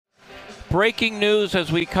Breaking news as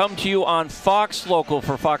we come to you on Fox Local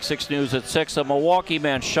for Fox 6 News at 6. A Milwaukee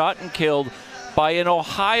man shot and killed by an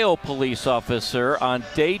Ohio police officer on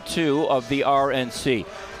day 2 of the RNC.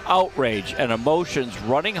 Outrage and emotions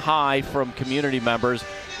running high from community members.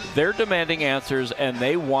 They're demanding answers, and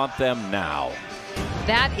they want them now.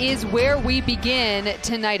 That is where we begin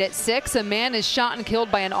tonight at 6. A man is shot and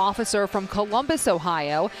killed by an officer from Columbus,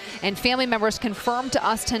 Ohio. And family members confirmed to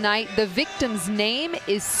us tonight the victim's name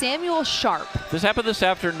is Samuel Sharp. This happened this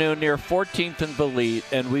afternoon near 14th and Valete,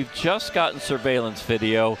 and we've just gotten surveillance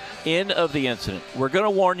video in of the incident. We're going to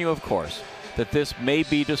warn you, of course, that this may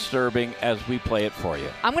be disturbing as we play it for you.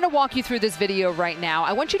 I'm going to walk you through this video right now.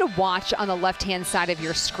 I want you to watch on the left-hand side of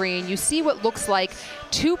your screen. You see what looks like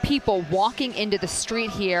 2 people walking into the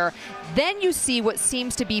street here. Then you see what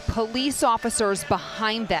seems to be police officers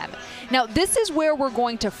behind them. Now, this is where we're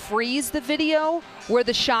going to freeze the video where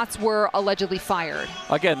the shots were allegedly fired.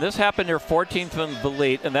 Again, this happened near 14th and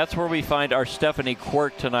Valete, and that's where we find our Stephanie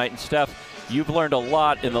Quirk tonight. And Steph, you've learned a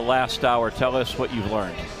lot in the last hour. Tell us what you've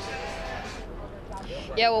learned.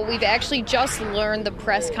 Yeah, well, we've actually just learned the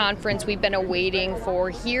press conference we've been awaiting for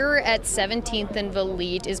here at 17th and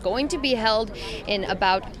Valete is going to be held in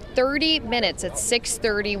about 30 minutes. At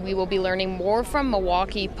 6:30, we will be learning more from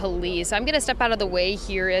Milwaukee police. I'm going to step out of the way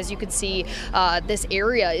here. As you can see, this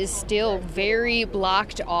area is still very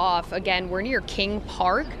blocked off. Again, we're near King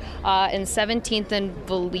Park in 17th and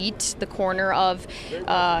Valete, the corner of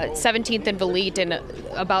 17th and Valete, and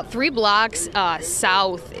about 3 blocks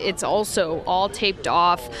south. It's also all taped off.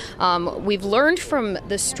 We've learned from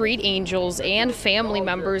the street angels and family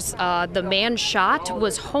members the man shot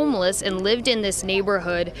was homeless and lived in this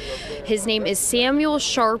neighborhood. His name is Samuel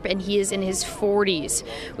Sharp, and he is in his 40s.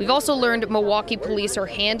 We've also learned Milwaukee police are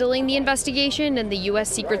handling the investigation, and the U.S.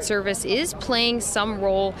 Secret Service is playing some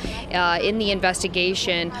role in the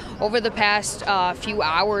investigation. Over the past few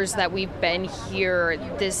hours that we've been here,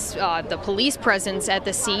 the police presence at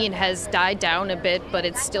the scene has died down a bit, but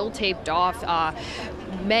it's still taped off.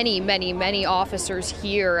 Many officers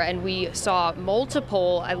here, and we saw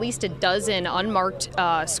multiple, at least a dozen unmarked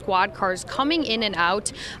squad cars coming in and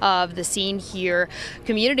out of the scene here.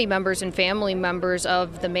 Community members and family members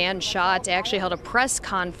of the man shot actually held a press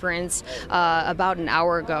conference about an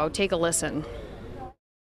hour ago. Take a listen.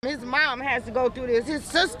 His mom has to go through this, his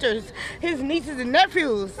sisters, his nieces and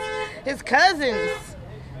nephews, his cousins.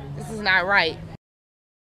 This is not right.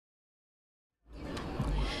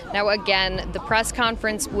 Now again, the press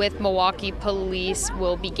conference with Milwaukee police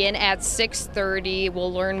will begin at 6:30.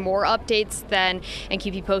 We'll learn more updates then and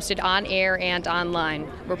keep you posted on air and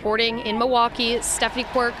online. Reporting in Milwaukee, Stephanie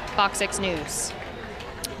Quirk, Fox 6 News.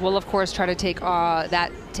 We'll, of course, try to take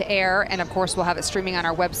that to air, and, of course, we'll have it streaming on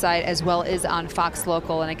our website as well as on Fox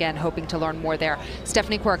Local, and, again, hoping to learn more there.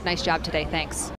 Stephanie Quirk, nice job today. Thanks.